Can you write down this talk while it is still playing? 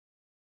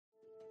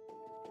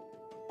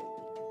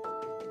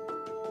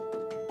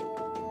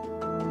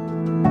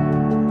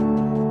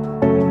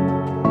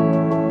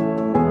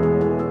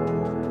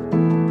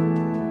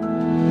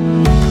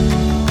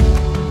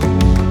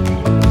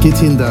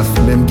Gittin daf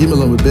mem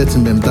gimel amud bet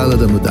and mem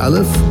dalad amud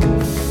aleph.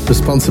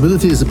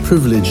 Responsibility is a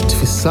privilege.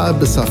 Tfisa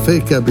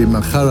besafek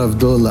b'machar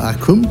Avdou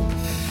La'akum.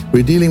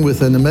 We're dealing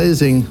with an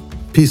amazing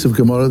piece of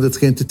Gemara that's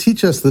going to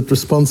teach us that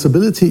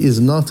responsibility is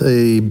not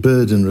a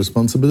burden.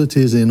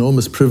 Responsibility is an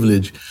enormous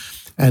privilege,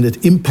 and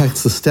it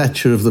impacts the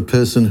stature of the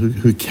person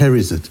who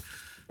carries it.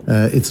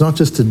 It's not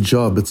just a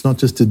job, it's not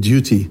just a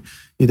duty.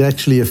 It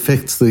actually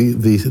affects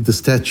the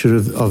stature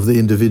of the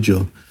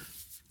individual.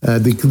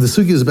 The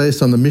sugi is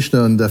based on the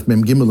Mishnah on Daf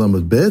Mem Gimel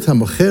Amud Bet.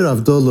 Hamocher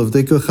Avdou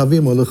Lovdei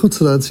Chavim or Lechutz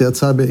La'aretz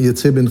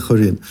Yatzeh Ben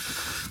Chorin.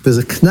 There's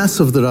a knas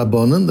of the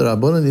Rabbanan. The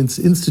Rabbanan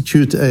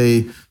institute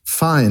a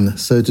fine,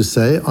 so to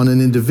say, on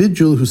an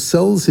individual who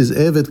sells his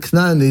Eved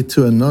Knani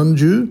to a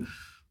non-Jew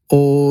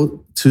or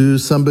to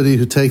somebody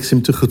who takes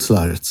him to Chutz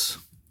La'aretz.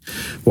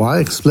 Why?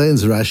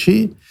 Explains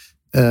Rashi.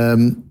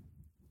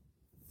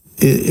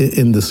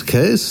 In this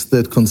case,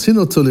 that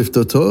konsino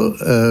toliftoto,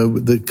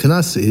 the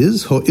knas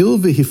is ho'il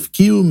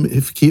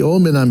v'hifki'o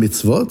min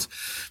ha'mitzvot,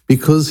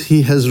 because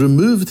he has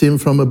removed him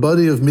from a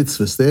body of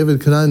mitzvahs. The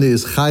Eved Kanani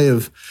is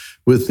chayev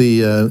with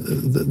the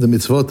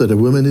mitzvot that a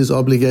woman is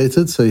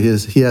obligated, so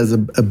he has a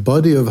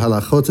body of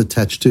halachot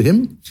attached to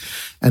him.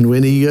 And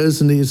when he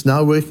goes and he's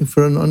now working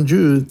for a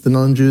non-Jew, the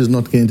non-Jew is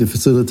not going to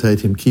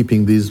facilitate him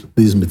keeping these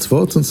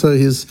mitzvot, and so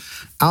he's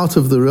out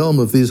of the realm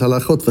of these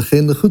halachot.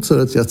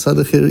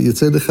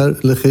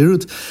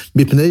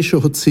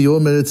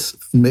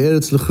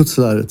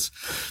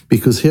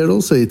 Because here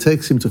also he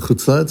takes him to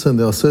Chutz La'aretz, and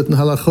there are certain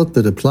halachot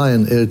that apply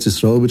in Eretz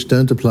Yisrael which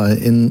don't apply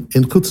in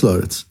Chutz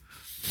La'aretz.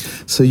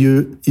 So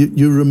you're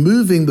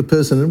removing the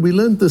person, and we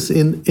learned this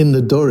in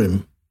the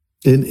Dorim,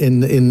 in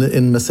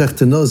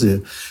Masechta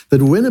Nazir,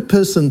 that when a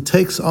person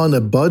takes on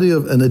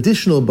an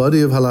additional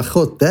body of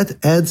halachot, that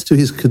adds to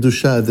his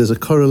kedusha. There's a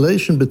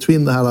correlation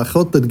between the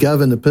halachot that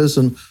govern a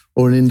person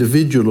or an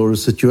individual or a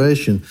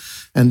situation,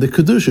 and the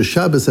kedusha.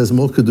 Shabbos has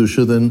more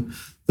kedusha than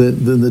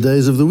the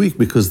days of the week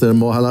because there are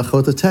more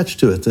halachot attached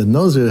to it. And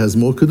Nazir has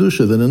more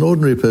kedusha than an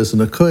ordinary person,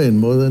 a Kohen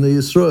more than a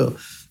Yisrael,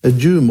 a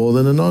Jew more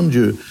than a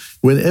non-Jew.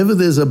 Whenever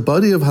there's a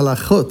body of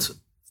halachot,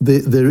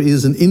 there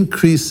is an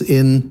increase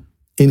in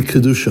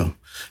kedusha.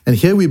 And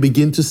here we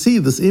begin to see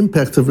this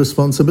impact of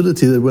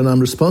responsibility, that when I'm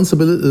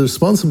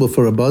responsible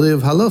for a body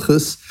of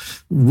halachos,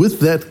 with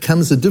that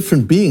comes a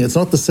different being. It's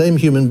not the same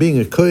human being,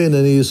 a Kohen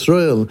and a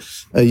Yisrael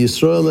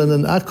and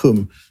an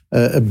Akum,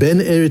 a Ben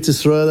Eretz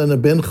Yisrael and a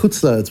Ben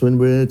Chutz La'aretz. When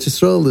we're in Eretz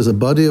Yisrael, there's a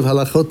body of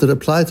halachot that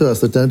apply to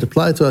us, that don't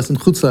apply to us in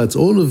Chutz La'aretz.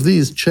 All of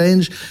these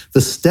change the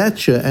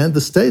stature and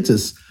the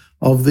status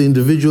of the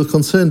individual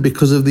concerned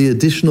because of the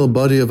additional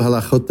body of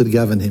halachot that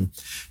govern him.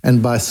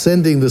 And by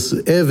sending this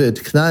Eved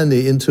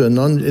Knani into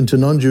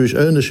non-Jewish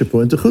ownership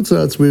or into Chutz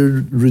La'aretz,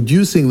 we're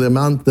reducing the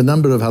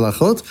number of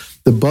halachot,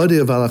 the body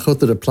of halachot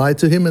that apply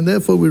to him, and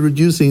therefore we're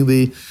reducing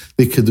the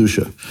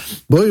kedusha.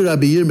 Boy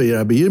Rabbi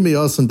Yirmi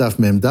asked on Daf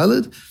Mem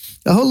Daled,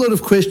 a whole lot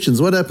of questions.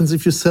 What happens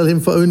if you sell him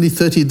for only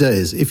 30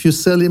 days? If you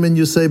sell him and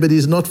you say, but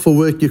he's not for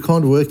work, you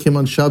can't work him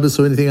on Shabbos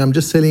or anything, I'm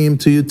just selling him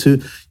to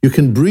you you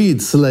can breed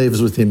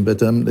slaves with him,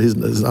 but I'm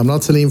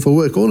not selling him for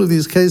work. All of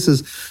these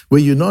cases where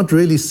you're not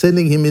really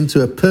sending him into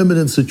a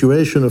permanent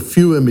situation of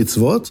fewer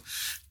mitzvot,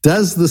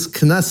 does this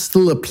knas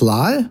still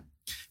apply?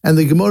 And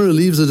the Gemara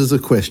leaves it as a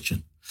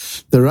question.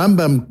 The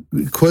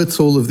Rambam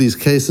quotes all of these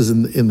cases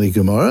in the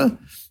Gemara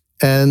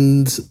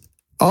and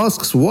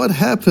asks what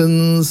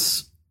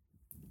happens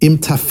Im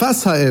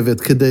tafas ha'eved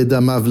kedei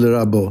damav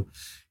l'rabo.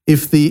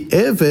 If the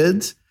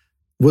eved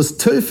was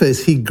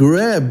tofes, he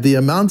grabbed the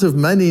amount of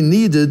money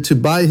needed to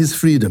buy his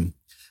freedom.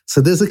 So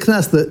there's a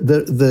knas.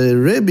 The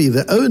Rebbe,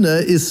 the owner,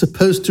 is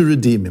supposed to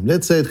redeem him.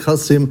 Let's say it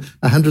costs him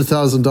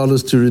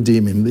 $100,000 to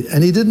redeem him,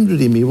 and he didn't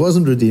redeem him. He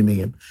wasn't redeeming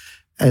him.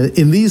 And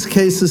in these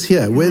cases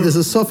here, where there's a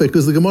sofek,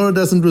 because the Gemara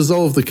doesn't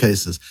resolve the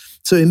cases.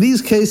 So in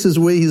these cases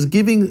where he's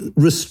giving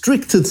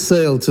restricted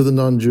sale to the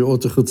non-Jew or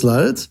to Chutz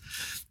La'aretz,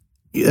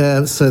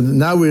 so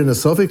now we're in a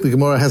sofek, the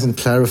Gemara hasn't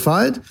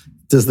clarified.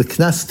 Does the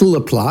knas still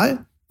apply?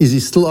 Is he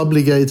still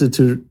obligated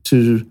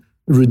to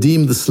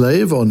redeem the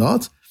slave or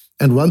not?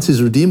 And once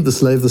he's redeemed the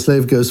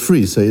slave goes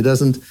free. So he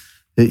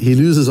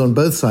loses on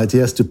both sides. He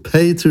has to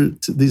pay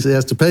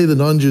the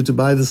non-Jew to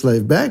buy the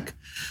slave back,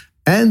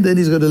 and then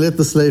he's got to let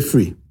the slave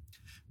free.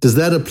 Does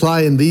that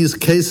apply in these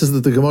cases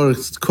that the Gemara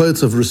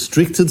quotes of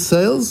restricted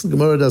sales? The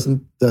Gemara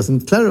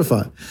doesn't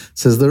clarify.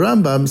 Says the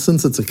Rambam,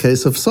 since it's a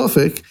case of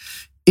sofek,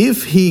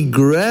 if he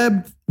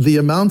grabbed the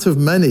amount of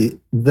money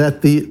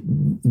that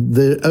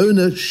the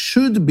owner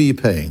should be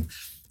paying,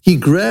 he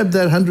grabbed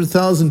that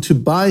 100,000 to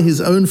buy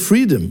his own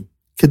freedom.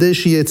 He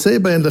doesn't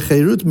have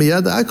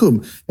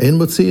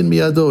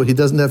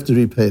to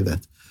repay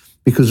that,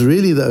 because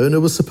really the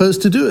owner was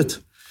supposed to do it,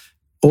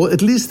 or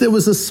at least there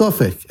was a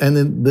sofek. And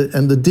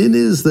the din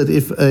is that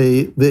if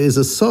there is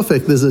a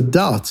sofek, there's a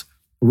doubt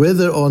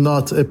whether or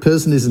not a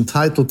person is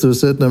entitled to a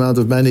certain amount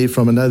of money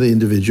from another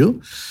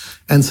individual.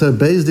 And so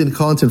Beis Din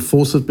can't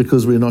enforce it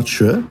because we're not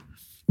sure.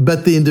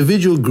 But the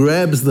individual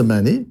grabs the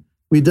money,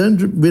 we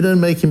don't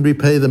make him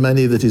repay the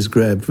money that he's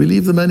grabbed. We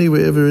leave the money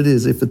wherever it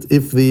is.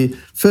 If the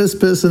first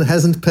person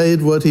hasn't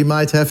paid what he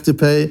might have to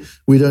pay,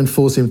 we don't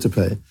force him to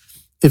pay.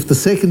 If the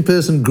second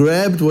person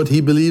grabbed what he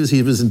believes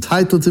he was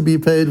entitled to be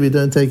paid, we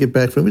don't take it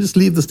back from him. We just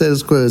leave the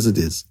status quo as it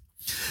is.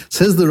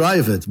 Says the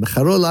Raavad, the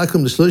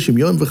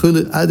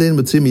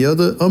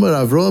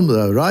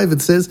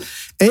Raavad says,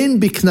 Ein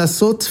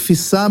biknasot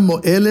tfisa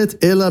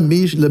mo'elet ela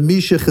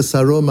lemi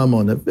shechesaro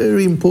mamon. A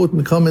very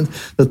important comment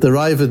that the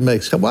Raavad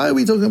makes. Why are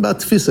we talking about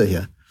tfisa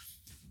here?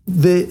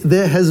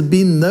 There has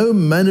been no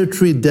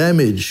monetary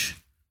damage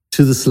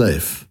to the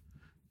slave.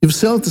 You've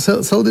sold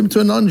him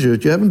to a non-Jew.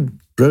 You haven't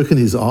broken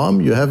his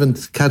arm. You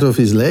haven't cut off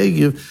his leg.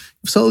 You've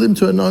sold him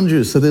to a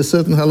non-Jew. So there's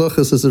certain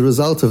halachas as a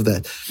result of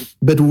that.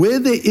 But where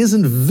there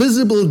isn't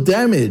visible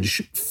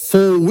damage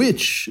for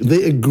which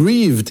the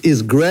aggrieved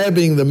is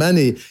grabbing the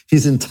money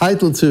he's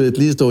entitled to, at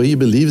least, or he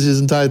believes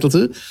he's entitled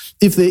to,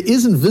 if there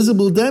isn't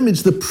visible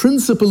damage, the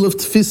principle of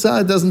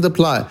tfisa doesn't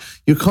apply.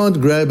 You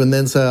can't grab and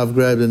then say, I've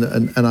grabbed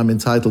and I'm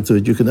entitled to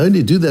it. You can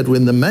only do that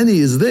when the money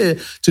is there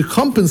to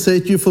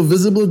compensate you for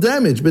visible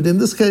damage. But in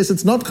this case,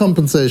 it's not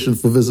compensation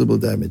for visible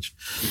damage.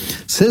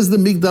 Says the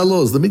Migdal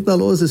Oz. The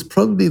Migdal Oz is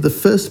probably the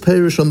first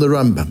parish on the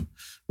Rambam.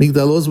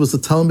 Migdal Oz was the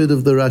Talmud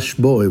of the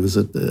Rashbo. It was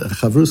a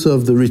Chavrusa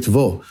of the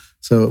Ritvo.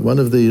 So one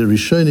of the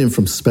Rishonim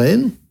from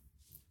Spain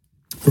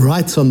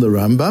writes on the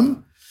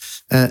Rambam,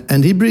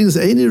 and he brings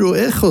Eini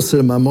ro'eh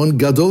choser mamon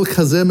gadol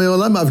kazeh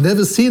me'olam. I've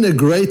never seen a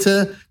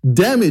greater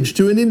damage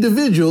to an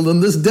individual than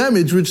this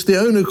damage which the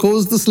owner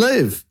caused the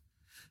slave.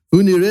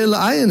 And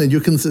you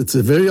can, it's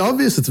very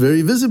obvious, it's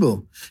very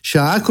visible.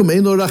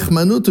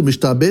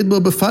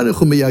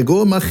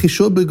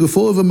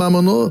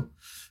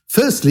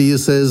 Firstly, he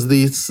says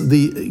the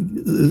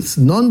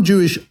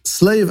non-Jewish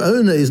slave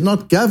owner is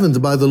not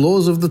governed by the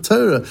laws of the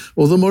Torah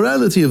or the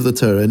morality of the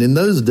Torah. And in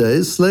those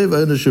days, slave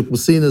ownership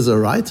was seen as a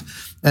right.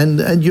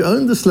 And you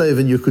owned the slave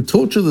and you could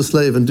torture the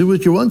slave and do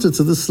what you wanted.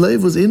 So the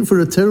slave was in for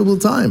a terrible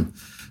time,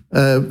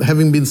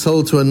 having been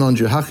sold to a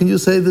non-Jew. How can you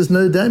say there's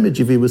no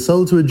damage? If he was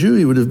sold to a Jew,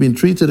 he would have been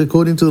treated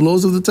according to the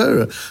laws of the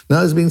Torah.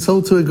 Now he's being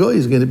sold to a Goy,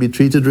 he's going to be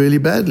treated really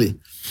badly.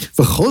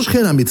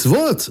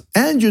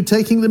 And you're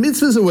taking the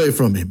mitzvahs away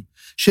from him.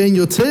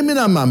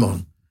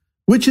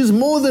 Which is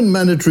more than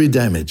monetary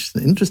damage.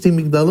 The interesting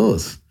Migdal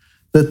Oz,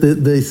 that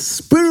the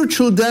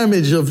spiritual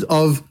damage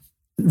of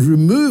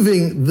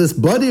removing this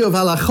body of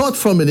halachot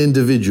from an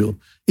individual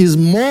is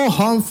more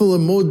harmful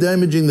and more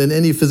damaging than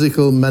any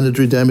physical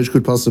monetary damage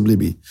could possibly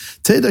be.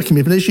 That's the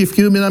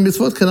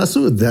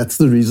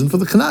reason for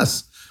the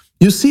knas.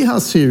 You see how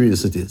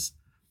serious it is.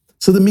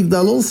 So the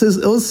Migdal Oz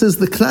says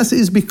the knas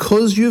is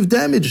because you've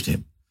damaged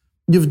him.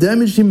 You've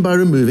damaged him by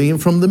removing him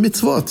from the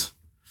mitzvot.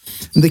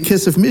 And the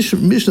Kesef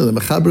Mishnah, the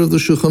Mechaber of the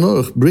Shulchan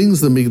Aruch,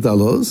 brings the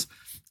Migdal Oz,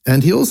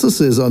 and he also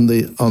says on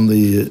the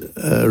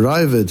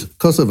Raavad,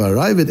 Kosovar,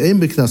 Raavad, Ein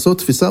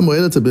b'knasot tfisa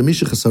mo'elet b'mi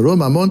shechesaro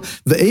mamon,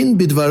 ve'ein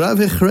b'dvarav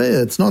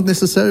hechreya. It's not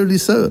necessarily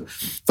so.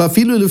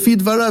 Va'afilu lefi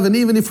dvarav, and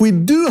even if we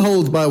do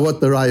hold by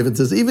what the Raavad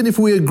says, even if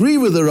we agree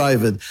with the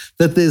Raavad,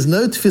 that there's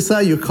no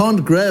tfisa, you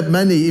can't grab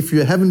money if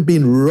you haven't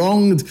been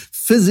wronged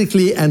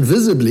physically and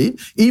visibly,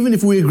 even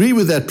if we agree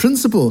with that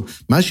principle,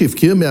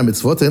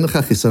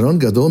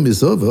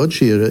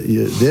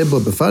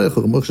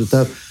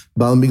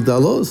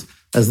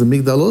 as the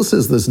Migdal Oz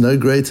says, there's no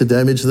greater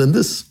damage than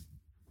this.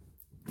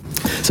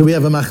 So we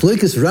have a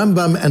machlokes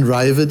Rambam and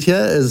Raavad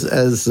here,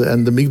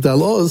 and the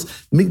Migdal Oz.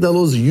 Migdal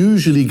Oz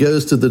usually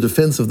goes to the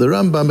defense of the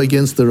Rambam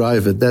against the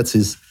Raavad. That's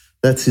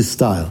his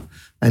style,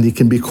 and he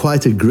can be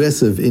quite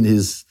aggressive in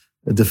his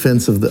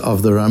defense of the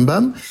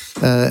Rambam.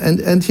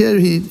 And here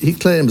he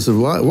claims,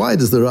 why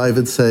does the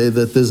Raavad say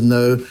that there's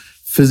no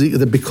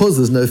that because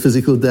there's no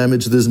physical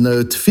damage, there's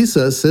no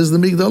tfisa? Says the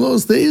Migdal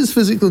Oz, there is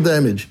physical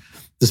damage.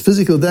 There's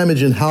physical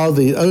damage in how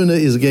the owner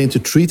is going to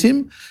treat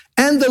him,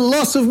 and the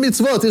loss of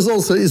mitzvot is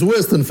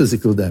worse than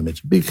physical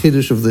damage. Big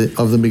chiddush of the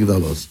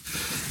Migdal Oz,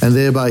 and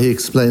thereby he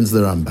explains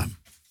the Rambam.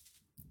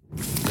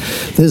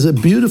 There's a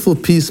beautiful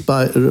piece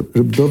by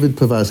Reb David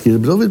Povarsky.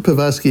 Reb David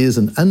Povarsky is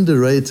an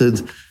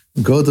underrated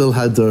Godel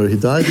Hador. He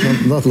died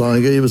not long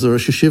ago. He was a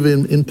Rosh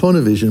Yeshiva in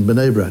Ponevezh, in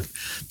Bnei Brak.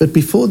 But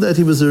before that,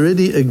 he was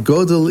already a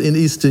Godel in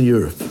Eastern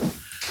Europe.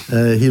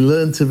 He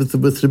learned with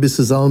Rabbi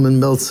Zalman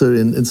Meltzer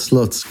in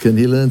Slotsk, and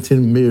he learned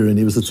in Mir, and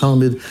he was a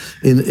Talmud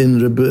in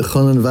Rabbi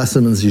Chonon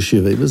Wasserman's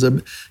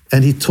yeshiva.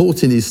 And he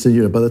taught in Eastern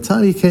Europe. By the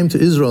time he came to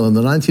Israel in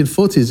the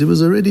 1940s, he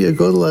was already a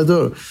Godel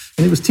Hador.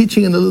 And he was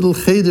teaching in a little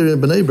cheder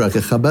in Bnei Brak, a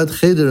Chabad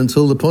cheder,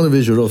 until the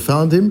Ponevezh Ro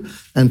found him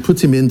and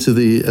put him as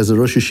a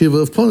Rosh Yeshiva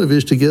of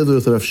Ponevezh together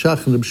with Rav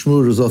Shach and Reb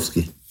Shmuel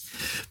Rozovsky.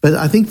 But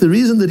I think the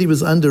reason that he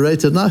was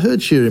underrated, and I heard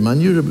Shirim, I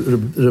knew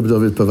Reb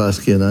David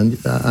Povarsky, and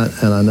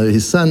I know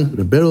his son,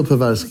 Reb Beryl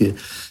Povarsky,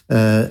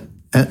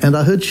 and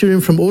I heard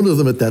Shirim from all of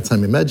them at that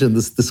time. Imagine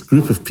this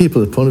group of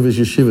people at Ponevezh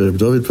Yeshiva, Reb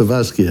David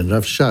Povarsky and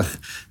Rav Shach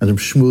and Reb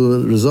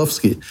Shmuel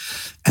Rozovsky.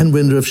 And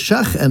when Rav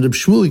Shach and Reb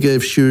Shmuel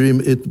gave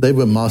Shirim, they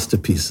were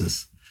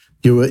masterpieces.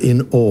 You were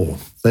in awe.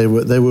 They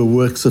were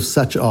works of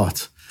such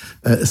art.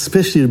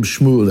 Especially Reb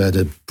Shmuel had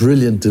a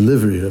brilliant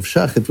delivery. Rav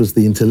Shach, it was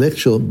the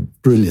intellectual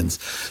brilliance.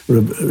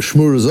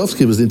 Shmuel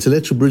Rozovsky was the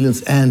intellectual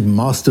brilliance and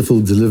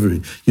masterful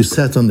delivery. You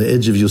sat on the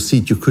edge of your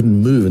seat, you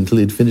couldn't move until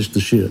he'd finished the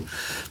shir.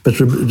 But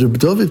Reb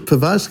David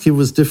Povarsky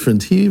was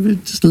different. He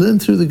would just learn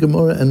through the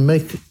Gemara and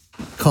make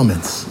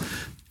comments,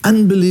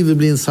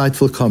 unbelievably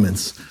insightful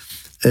comments.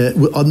 In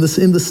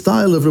the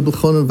style of Reb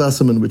Elchanan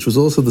Wasserman, which was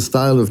also the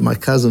style of my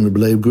cousin, Reb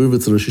Leib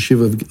Gruvitz, the Rosh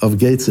Yeshiva of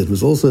Gittin,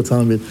 was also a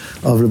Talmid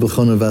of Reb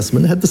Elchanan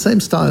Wasserman. He had the same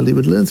style. He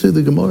would learn through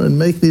the Gemara and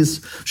make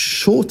these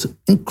short,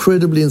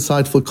 incredibly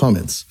insightful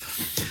comments.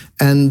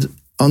 And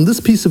on this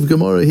piece of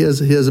Gemara, he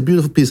has a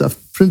beautiful piece. I've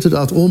printed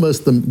out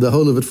almost the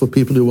whole of it for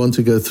people who want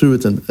to go through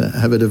it and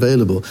have it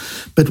available.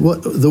 But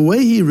the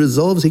way he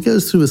resolves, he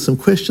goes through with some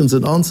questions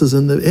and answers.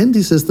 And in the end,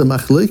 he says the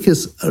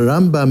Machlokes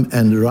Rambam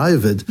and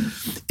Raavad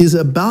is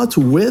about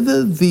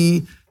whether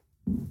the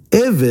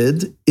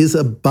Eved is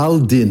a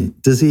Baldin.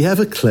 Does he have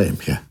a claim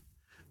here?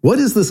 What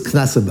is this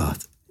Knas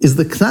about? Is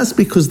the Knas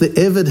because the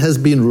Eved has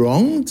been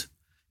wronged,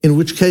 in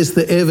which case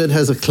the Eved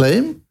has a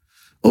claim?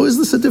 Or is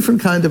this a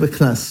different kind of a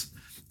Knas?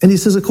 And he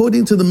says,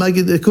 according to the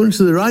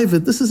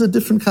Raavad, this is a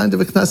different kind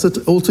of a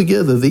knas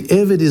altogether. The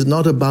Eved is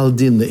not a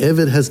Baldin. The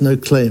Eved has no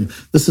claim.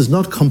 This is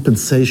not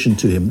compensation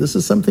to him. This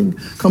is something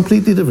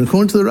completely different.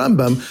 According to the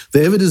Rambam, the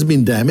Eved has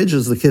been damaged,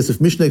 as the case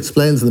of Mishnah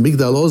explains, and the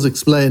Migdal Oz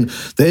explain,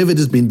 the Eved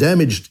has been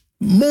damaged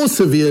more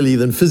severely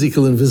than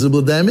physical and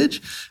visible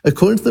damage.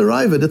 According to the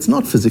Raavad, it's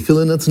not physical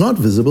and it's not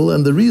visible,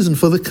 and the reason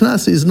for the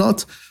knas is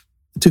not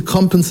to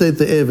compensate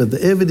the Eved. The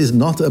Eved is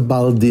not a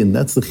Baldin.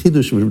 That's the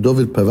Chidush of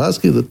David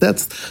Povarsky,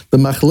 that's the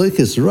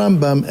Machlokes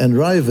Rambam and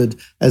Raavad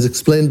as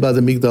explained by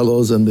the Migdal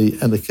Oz and the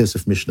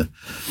Kesef Mishnah.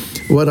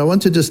 What I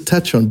want to just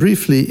touch on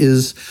briefly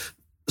is,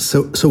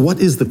 so what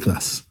is the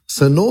Knas?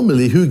 So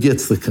normally, who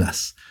gets the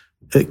Knas?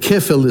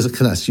 Kefil is a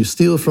Knas. You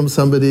steal from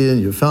somebody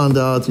and you found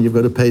out and you've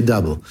got to pay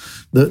double.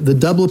 The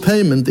double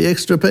payment, the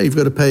extra pay, you've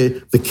got to pay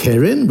the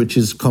Keren, which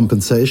is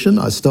compensation.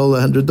 I stole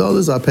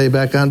 $100, I pay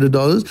back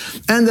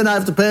 $100, and then I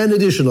have to pay an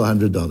additional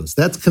 $100.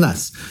 That's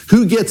Knas.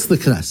 Who gets the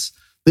Knas?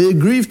 The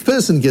aggrieved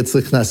person gets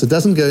the Knas. It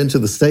doesn't go into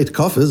the state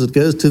coffers, it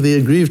goes to the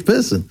aggrieved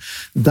person.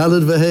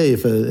 Daled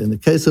V'hei, in the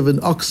case of an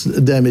ox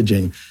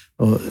damaging,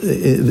 or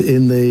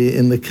in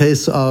the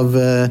case of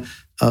the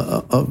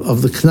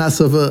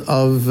knas of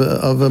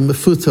a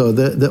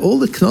mefuto, all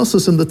the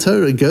knossos in the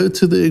Torah go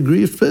to the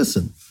aggrieved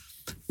person.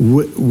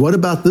 What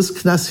about this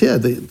knas here?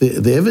 The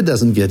Eved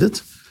doesn't get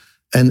it,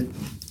 and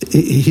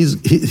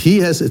he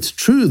has. It's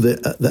true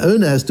that the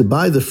owner has to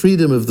buy the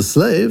freedom of the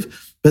slave,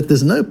 but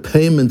there's no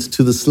payment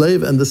to the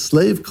slave, and the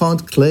slave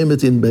can't claim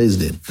it in Beis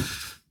Din.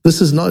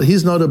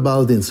 He's not a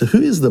Baldin. So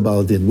who is the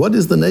Baldin? What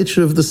is the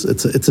nature of this?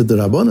 It's a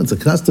Derabanan, it's a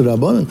Knas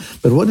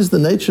Derabanan, but what is the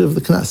nature of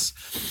the Knas?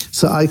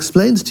 So I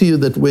explained to you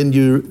that when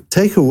you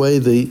take away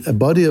a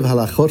body of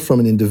halachot from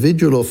an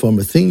individual or from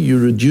a thing, you're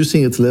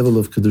reducing its level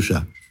of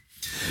Kedusha.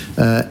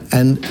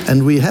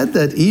 And we had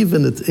that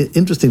even, it's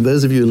interesting,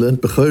 those of you who learned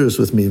Bechoros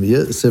with me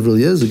several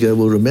years ago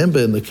will remember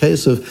in the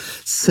case of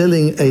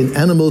selling an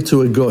animal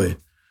to a goy,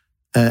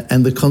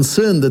 and the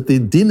concern that the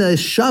Dinei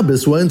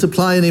Shabbos won't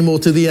apply anymore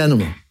to the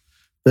animal.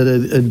 That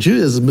a Jew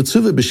is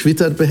mitzvah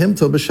b'shvitat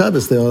behemto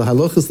b'Shabbos. There are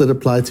halachas that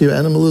apply to your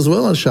animal as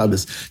well on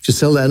Shabbos. If you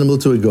sell the animal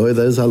to a goy,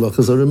 those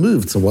halachas are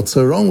removed. So what's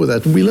so wrong with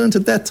that? And we learned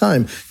at that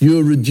time,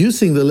 you're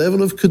reducing the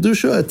level of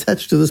kedusha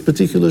attached to this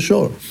particular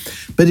shore.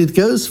 But it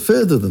goes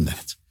further than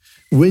that.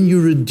 When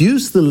you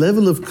reduce the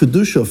level of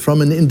kedusha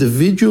from an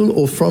individual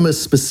or from a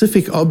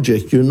specific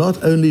object, you're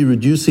not only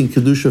reducing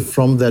kedusha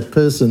from that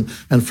person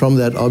and from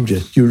that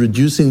object, you're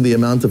reducing the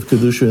amount of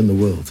kedusha in the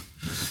world.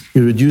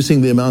 You're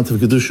reducing the amount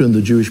of Kedusha in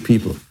the Jewish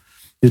people.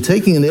 You're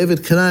taking an Eved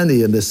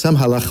Kanani and there's some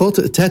halachot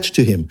attached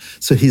to him.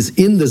 So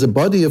there's a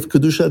body of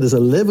Kedusha, there's a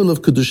level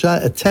of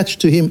Kedusha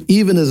attached to him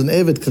even as an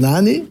Eved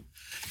Kanani,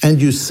 and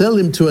you sell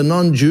him to a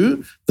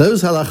non-Jew,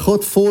 those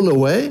halachot fall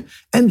away,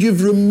 and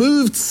you've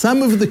removed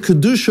some of the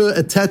Kedusha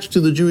attached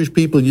to the Jewish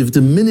people. You've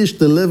diminished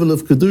the level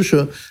of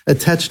Kedusha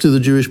attached to the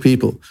Jewish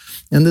people.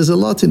 And there's a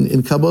lot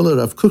in Kabbalah,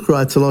 Rav Kook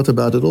writes a lot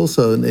about it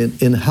also,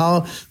 in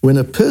how when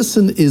a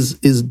person is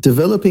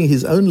developing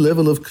his own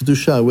level of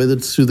Kedusha, whether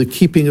it's through the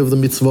keeping of the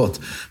mitzvot,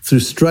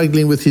 through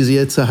struggling with his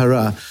Yetzer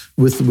Hara,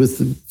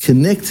 with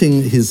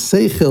connecting his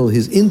seichel,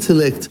 his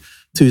intellect,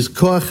 to his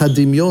koach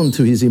hadimyon,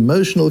 to his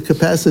emotional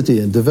capacity,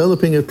 and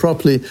developing it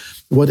properly,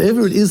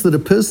 whatever it is that a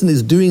person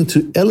is doing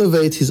to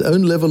elevate his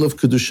own level of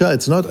Kedusha,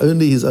 it's not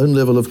only his own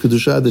level of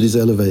Kedusha that he's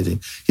elevating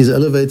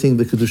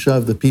the Kedusha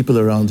of the people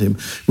around him.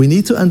 We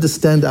need to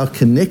understand our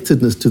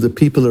connectedness to the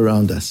people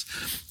around us.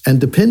 And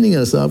depending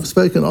on us, I've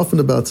spoken often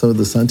about some of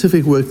the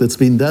scientific work that's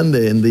been done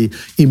there and the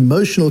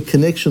emotional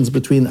connections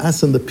between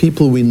us and the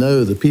people we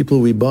know, the people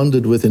we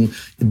bonded with, and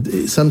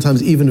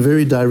sometimes even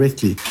very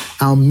directly.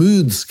 Our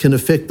moods can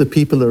affect the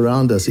people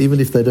around us, even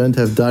if they don't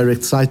have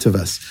direct sight of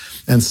us.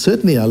 And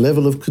certainly our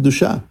level of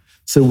Kedusha.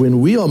 So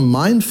when we are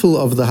mindful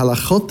of the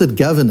halachot that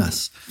govern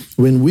us,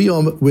 when we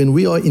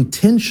are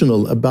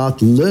intentional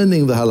about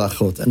learning the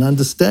halachot and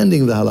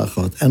understanding the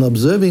halachot and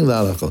observing the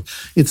halachot,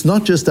 it's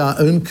not just our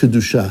own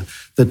kedusha,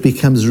 that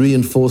becomes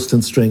reinforced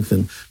and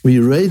strengthened. We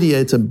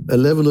radiate a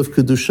level of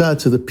Kedusha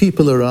to the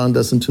people around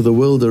us and to the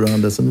world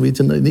around us. And we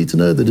need to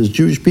know that as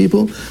Jewish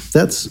people,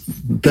 that's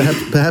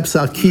perhaps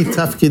our key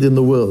tafkid in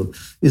the world,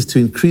 is to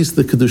increase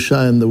the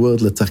Kedusha in the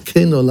world,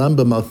 L'taken olam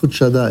b'malchut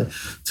Shaddai,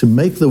 to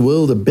make the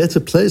world a better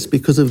place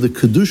because of the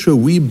Kedusha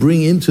we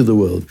bring into the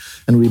world.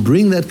 And we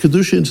bring that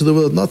Kedusha into the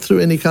world not through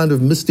any kind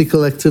of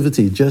mystical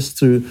activity, just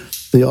through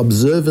the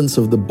observance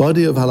of the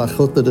body of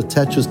halachot that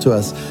attaches to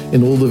us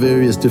in all the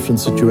various different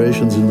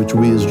situations in which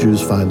we as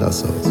Jews find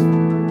ourselves.